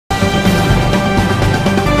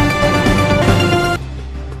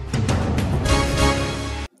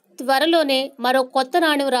త్వరలోనే మరో కొత్త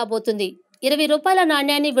నాణ్యం రాబోతుంది. 20 రూపాయల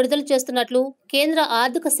నాణ్యాన్ని విడుదల చేస్తున్నట్లు కేంద్ర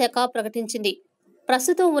ఆర్థిక శాఖ ప్రకటించింది.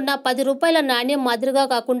 ప్రస్తుతం ఉన్న 10 రూపాయల నాణ్యం మాదిరిగా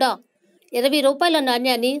కాకుండా 20 రూపాయల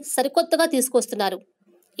నాణ్యాన్ని సరికొత్తగా తీసుకొస్తున్నారు.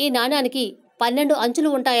 ఈ నాణ్యానికి 12 అంచులు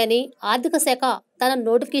ఉంటాయని ఆర్థిక శాఖ తన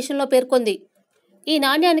నోటిఫికేషన్లో పేర్కొంది. ఈ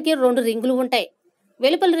నాణ్యానికి 2 రింగులు ఉంటాయి.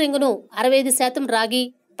 వెలుపల రింగును 65% రాగి,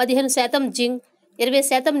 15% జింక్,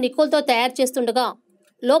 20% నికోల్తో తయారు చేస్తుండగా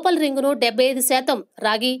లోపల రింగును 75%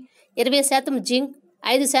 రాగి, 20% జింక్,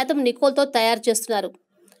 5% నికోల్తో తయారు చేస్తున్నారు.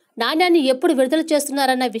 నాణ్యాన్ని ఎప్పుడు విడుదల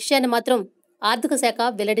చేస్తున్నారన్న విషయాన్ని మాత్రం ఆర్థిక శాఖ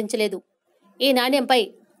వెల్లడించలేదు. ఈ నాణ్యంపై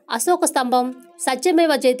అశోక స్తంభం,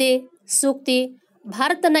 సత్యమేవ జయతే, సూక్తి,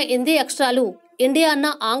 భారత్ అన్న హిందీ అక్షరాలు, ఇండియా అన్న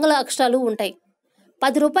ఆంగ్ల అక్షరాలు ఉంటాయి.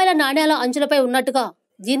 10 రూపాయల నాణ్యాల అంచులపై ఉన్నట్టుగా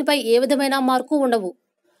దీనిపై ఏ విధమైన మార్కు ఉండవు.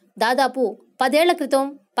 దాదాపు 10 ఏళ్ల క్రితం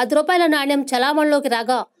 10 రూపాయల నాణ్యం చలామణిలోకి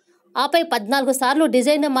రాగా ఆపై 14 సార్లు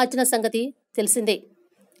డిజైన్ మార్చిన సంగతి తెలిసిందే.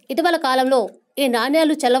 ఇటీవల కాలంలో ఈ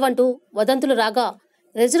నాణ్యాలు చెల్లవంటూ వదంతులు రాగా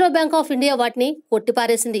రిజర్వ్ బ్యాంక్ ఆఫ్ ఇండియా వాటిని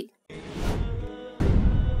కొట్టిపారేసింది.